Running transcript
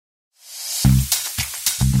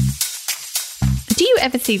Do you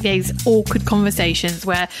ever see these awkward conversations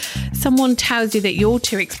where someone tells you that you're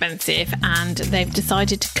too expensive and they've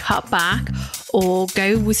decided to cut back or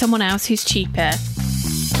go with someone else who's cheaper?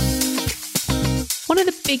 One of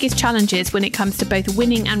the biggest challenges when it comes to both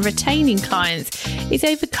winning and retaining clients is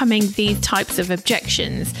overcoming these types of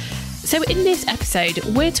objections. So in this episode,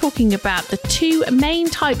 we're talking about the two main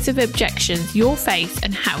types of objections you'll face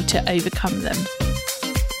and how to overcome them.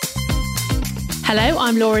 Hello,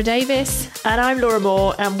 I'm Laura Davis. And I'm Laura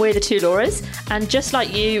Moore, and we're the two Lauras. And just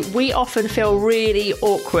like you, we often feel really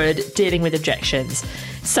awkward dealing with objections.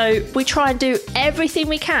 So we try and do everything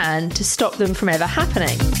we can to stop them from ever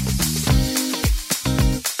happening.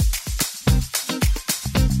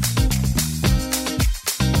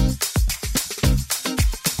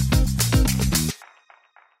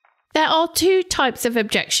 There are two types of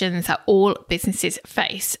objections that all businesses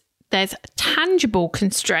face. There's tangible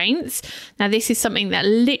constraints. Now, this is something that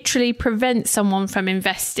literally prevents someone from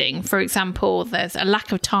investing. For example, there's a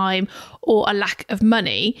lack of time or a lack of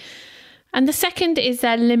money. And the second is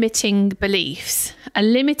their limiting beliefs. A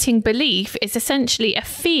limiting belief is essentially a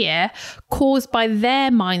fear caused by their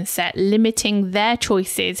mindset limiting their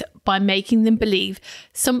choices by making them believe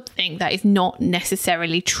something that is not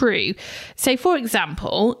necessarily true. So, for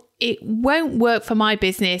example, it won't work for my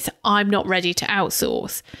business. I'm not ready to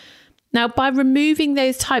outsource. Now, by removing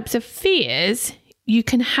those types of fears, you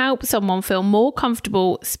can help someone feel more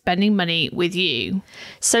comfortable spending money with you.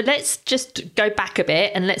 So let's just go back a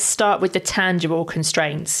bit and let's start with the tangible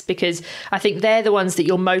constraints, because I think they're the ones that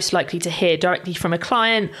you're most likely to hear directly from a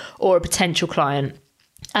client or a potential client.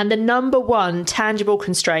 And the number one tangible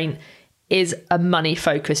constraint is a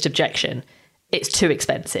money-focused objection. It's too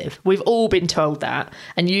expensive. We've all been told that.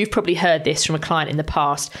 And you've probably heard this from a client in the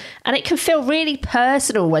past. And it can feel really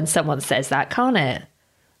personal when someone says that, can't it?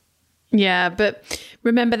 Yeah, but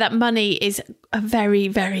remember that money is a very,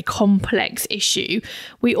 very complex issue.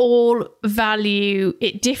 We all value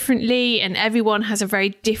it differently and everyone has a very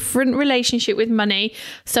different relationship with money.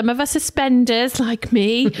 Some of us are spenders like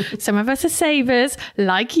me. Some of us are savers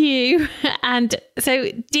like you. And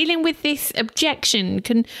so dealing with this objection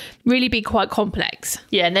can really be quite complex.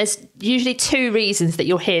 Yeah, and there's usually two reasons that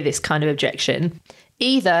you'll hear this kind of objection.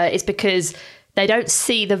 Either it's because they don't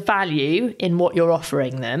see the value in what you're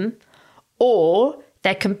offering them, or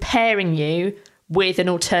they're comparing you with an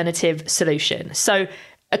alternative solution. So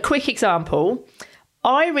a quick example,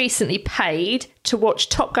 I recently paid to watch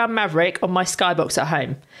Top Gun Maverick on my Skybox at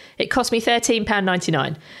home. It cost me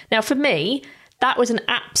 £13.99. Now for me, that was an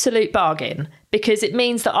absolute bargain because it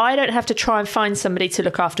means that I don't have to try and find somebody to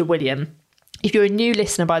look after William. If you're a new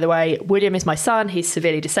listener, by the way, William is my son. He's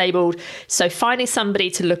severely disabled. So finding somebody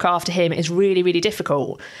to look after him is really, really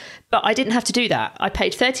difficult. But I didn't have to do that. I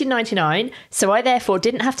paid £13.99, so I therefore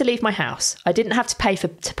didn't have to leave my house. I didn't have to pay to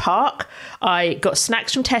park. I got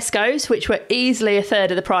snacks from Tesco's, which were easily a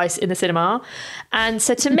third of the price in the cinema. And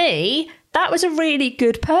so to me, that was a really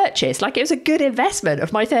good purchase. Like, it was a good investment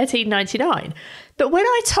of my £13.99. But when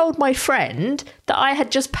I told my friend that I had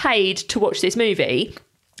just paid to watch this movie,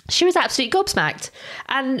 she was absolutely gobsmacked.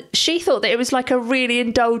 And she thought that it was like a really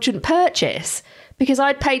indulgent purchase because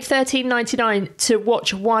I'd paid £13.99 to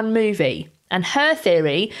watch one movie. And her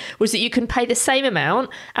theory was that you can pay the same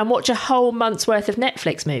amount and watch a whole month's worth of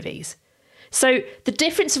Netflix movies. So the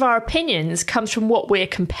difference of our opinions comes from what we're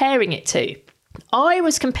comparing it to. I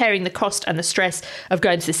was comparing the cost and the stress of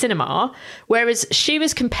going to the cinema, whereas she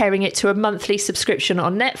was comparing it to a monthly subscription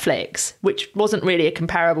on Netflix, which wasn't really a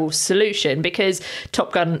comparable solution because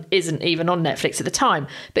Top Gun isn't even on Netflix at the time.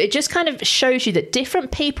 But it just kind of shows you that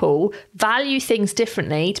different people value things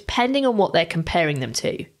differently depending on what they're comparing them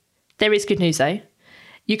to. There is good news though.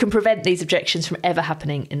 You can prevent these objections from ever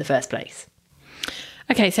happening in the first place.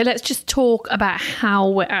 Okay, so let's just talk about how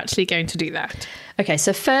we're actually going to do that. Okay,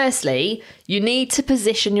 so firstly, you need to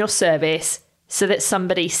position your service so that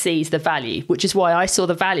somebody sees the value, which is why I saw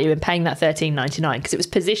the value in paying that £13.99 because it was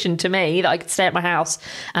positioned to me that I could stay at my house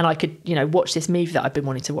and I could, watch this movie that I've been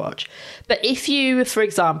wanting to watch. But if you, for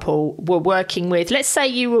example, were working with, let's say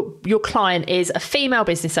your client is a female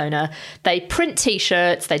business owner, they print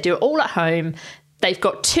T-shirts, they do it all at home, they've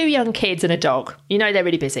got 2 young kids and a dog. They're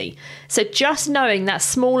really busy. So just knowing that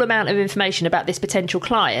small amount of information about this potential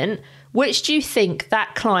client, which do you think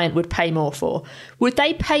that client would pay more for? Would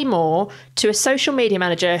they pay more to a social media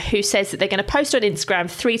manager who says that they're going to post on Instagram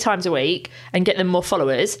 3 times a week and get them more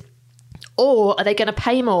followers? Or are they going to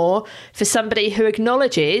pay more for somebody who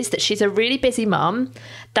acknowledges that she's a really busy mum,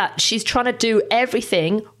 that she's trying to do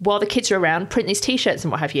everything while the kids are around, print these T-shirts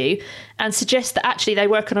and what have you, and suggest that actually they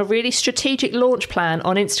work on a really strategic launch plan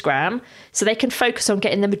on Instagram so they can focus on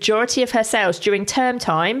getting the majority of her sales during term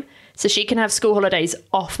time so she can have school holidays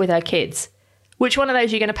off with her kids? Which one of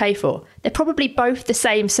those are you going to pay for? They're probably both the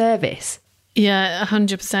same service. Yeah,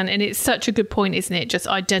 100%. And it's such a good point, isn't it? Just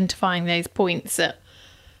identifying those points that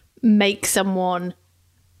make someone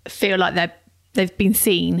feel like they've been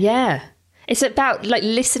seen. Yeah. It's about like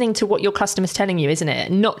listening to what your customer's telling you, isn't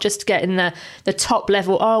it? Not just getting the top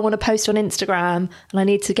level, oh, I want to post on Instagram and I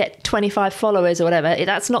need to get 25 followers or whatever.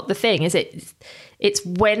 That's not the thing, is it? It's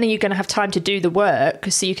when are you going to have time to do the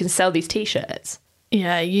work so you can sell these T-shirts?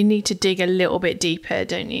 Yeah, you need to dig a little bit deeper,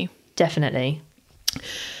 don't you? Definitely.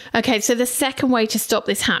 Okay, so the second way to stop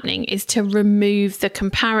this happening is to remove the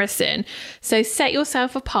comparison. So set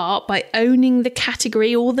yourself apart by owning the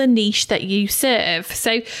category or the niche that you serve.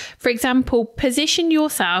 So, for example, position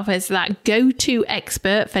yourself as that go-to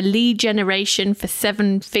expert for lead generation for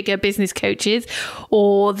 7-figure business coaches,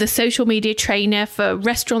 or the social media trainer for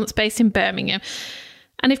restaurants based in Birmingham.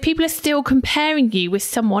 And if people are still comparing you with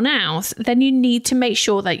someone else, then you need to make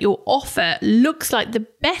sure that your offer looks like the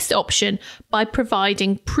best option by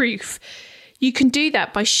providing proof. You can do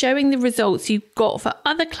that by showing the results you've got for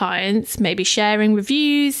other clients, maybe sharing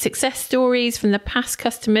reviews, success stories from the past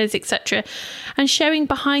customers, etc., and showing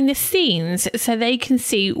behind the scenes so they can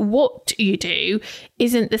see what you do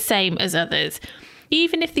isn't the same as others.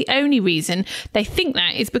 Even if the only reason they think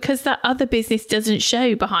that is because that other business doesn't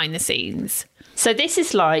show behind the scenes. So this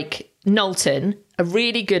is like Knowlton are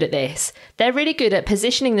really good at this. They're really good at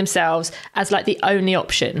positioning themselves as like the only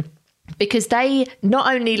option, because they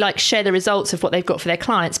not only like share the results of what they've got for their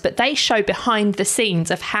clients, but they show behind the scenes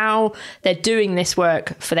of how they're doing this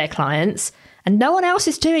work for their clients. And no one else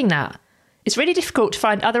is doing that. It's really difficult to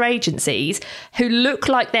find other agencies who look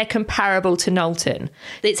like they're comparable to Knowlton.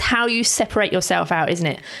 It's how you separate yourself out, isn't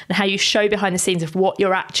it? And how you show behind the scenes of what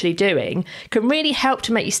you're actually doing can really help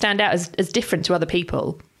to make you stand out as different to other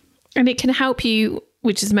people. And it can help you,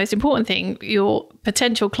 which is the most important thing, your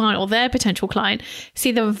potential client or their potential client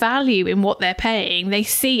see the value in what they're paying. They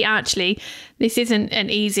see, actually, this isn't an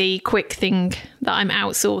easy, quick thing that I'm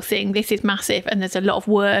outsourcing. This is massive and there's a lot of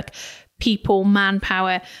work, people,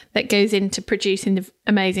 manpower that goes into producing the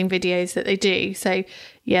amazing videos that they do. So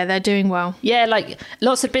yeah, they're doing well. Yeah, like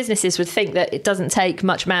lots of businesses would think that it doesn't take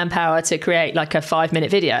much manpower to create like a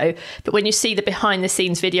 5-minute video. But when you see the behind the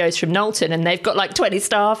scenes videos from Knowlton and they've got like 20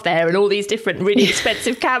 staff there and all these different really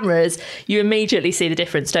expensive cameras, you immediately see the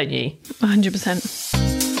difference, don't you?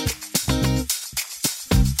 100%.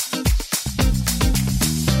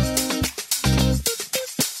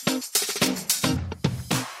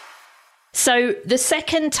 So the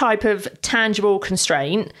second type of tangible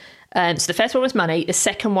constraint, so the first one was money, the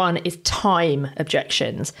second one is time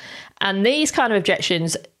objections. And these kind of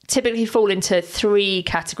objections typically fall into 3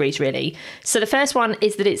 categories, really. So the first one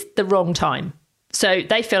is that it's the wrong time. So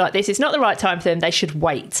they feel like this is not the right time for them, they should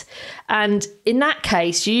wait. And in that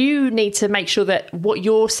case, you need to make sure that what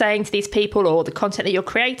you're saying to these people or the content that you're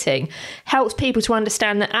creating helps people to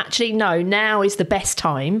understand that actually, no, now is the best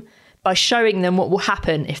time, by showing them what will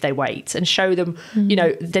happen if they wait and show them, you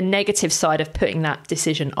know, the negative side of putting that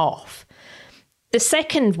decision off. The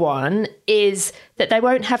second one is that they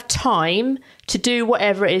won't have time to do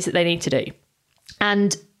whatever it is that they need to do.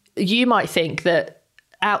 And you might think that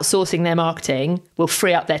outsourcing their marketing will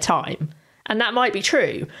free up their time. And that might be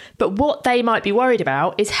true. But what they might be worried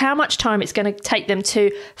about is how much time it's going to take them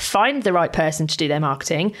to find the right person to do their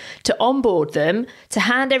marketing, to onboard them, to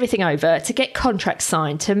hand everything over, to get contracts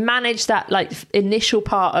signed, to manage that like initial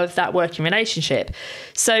part of that working relationship.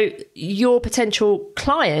 So your potential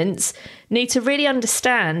clients need to really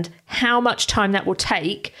understand how much time that will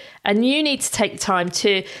take. And you need to take the time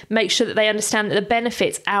to make sure that they understand that the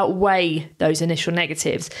benefits outweigh those initial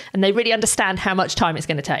negatives. And they really understand how much time it's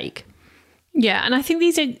going to take. Yeah, and I think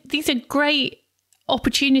these are great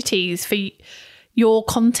opportunities for your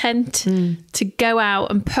content to go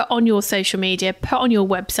out and put on your social media, put on your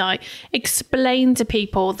website, explain to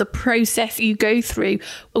people the process you go through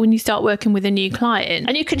when you start working with a new client.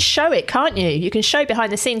 And you can show it, can't you? You can show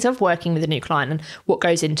behind the scenes of working with a new client and what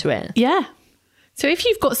goes into it. Yeah. So if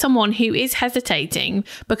you've got someone who is hesitating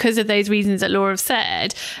because of those reasons that Laura have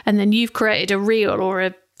said, and then you've created a reel or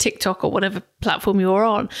a TikTok or whatever platform you're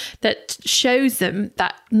on that shows them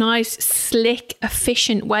that nice, slick,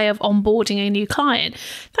 efficient way of onboarding a new client,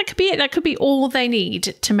 that could be it. That could be all they need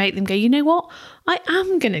to make them go, you know what? I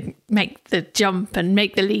am going to make the jump and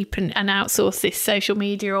make the leap and outsource this social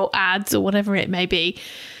media or ads or whatever it may be.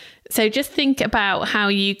 So just think about how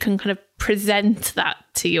you can kind of present that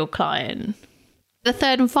to your client. The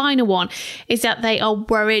third and final one is that they are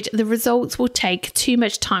worried the results will take too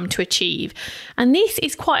much time to achieve. And this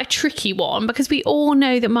is quite a tricky one because we all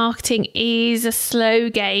know that marketing is a slow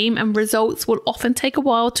game and results will often take a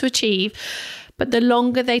while to achieve. But the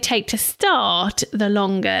longer they take to start, the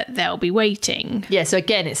longer they'll be waiting. Yeah, so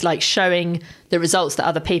again, it's like showing the results that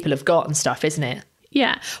other people have got and stuff, isn't it?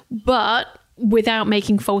 Yeah, but without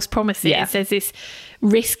making false promises. Yeah. There's this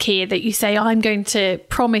risk here that you say, I'm going to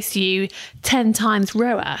promise you 10 times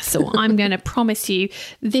ROAS, or I'm going to promise you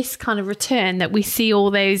this kind of return that we see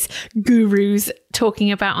all those gurus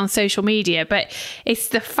talking about on social media. But it's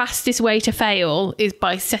the fastest way to fail is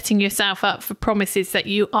by setting yourself up for promises that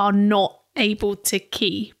you are not able to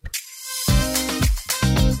keep.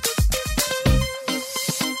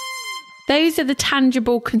 Those are the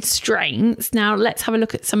tangible constraints. Now let's have a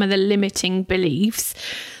look at some of the limiting beliefs.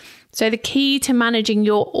 So the key to managing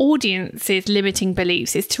your audience's limiting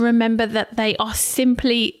beliefs is to remember that they are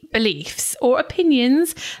simply beliefs or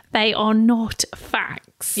opinions. They are not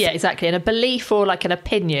facts. Yeah, exactly. And a belief or like an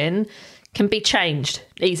opinion can be changed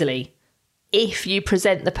easily if you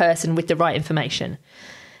present the person with the right information.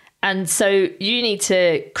 And so you need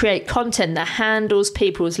to create content that handles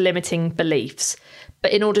people's limiting beliefs.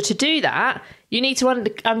 But in order to do that, you need to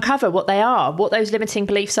uncover what they are, what those limiting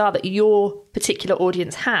beliefs are that your particular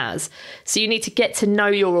audience has. So you need to get to know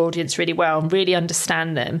your audience really well and really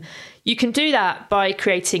understand them. You can do that by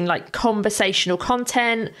creating like conversational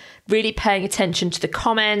content, really paying attention to the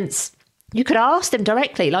comments. You could ask them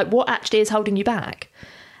directly, like, what actually is holding you back?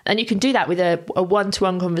 And you can do that with a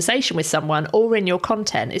one-to-one conversation with someone or in your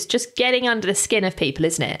content. It's just getting under the skin of people,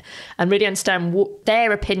 isn't it? And really understand what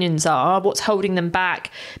their opinions are, what's holding them back.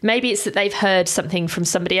 Maybe it's that they've heard something from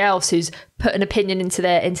somebody else who's put an opinion into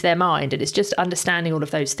their mind, and it's just understanding all of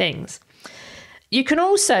those things. You can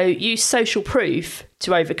also use social proof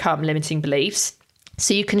to overcome limiting beliefs.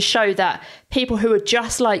 So you can show that people who are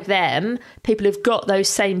just like them, people who've got those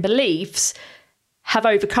same beliefs, have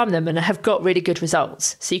overcome them and have got really good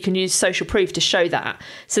results. So you can use social proof to show that.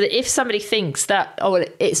 So that if somebody thinks that, oh, well,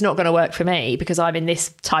 it's not going to work for me because I'm in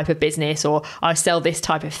this type of business or I sell this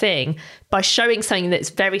type of thing, by showing something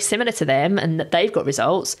that's very similar to them and that they've got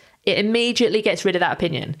results, it immediately gets rid of that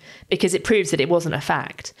opinion because it proves that it wasn't a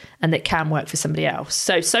fact and that can work for somebody else.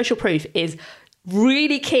 So social proof is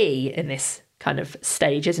really key in this kind of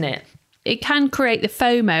stage, isn't it? It can create the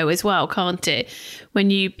FOMO as well, can't it?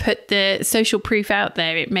 When you put the social proof out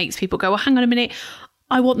there, it makes people go, well, hang on a minute,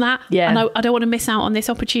 I want that. Yeah. And I don't want to miss out on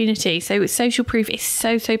this opportunity. So social proof is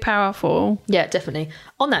so powerful. Yeah, definitely.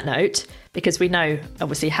 On that note, because we know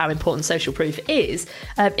obviously how important social proof is,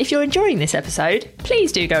 if you're enjoying this episode,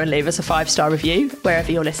 please do go and leave us a 5-star review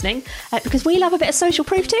wherever you're listening, because we love a bit of social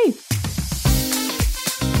proof too.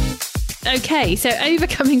 Okay, so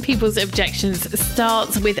overcoming people's objections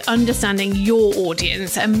starts with understanding your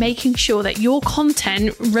audience and making sure that your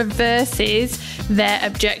content reverses their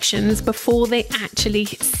objections before they actually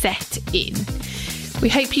set in. We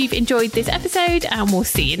hope you've enjoyed this episode and we'll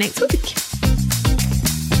see you next week.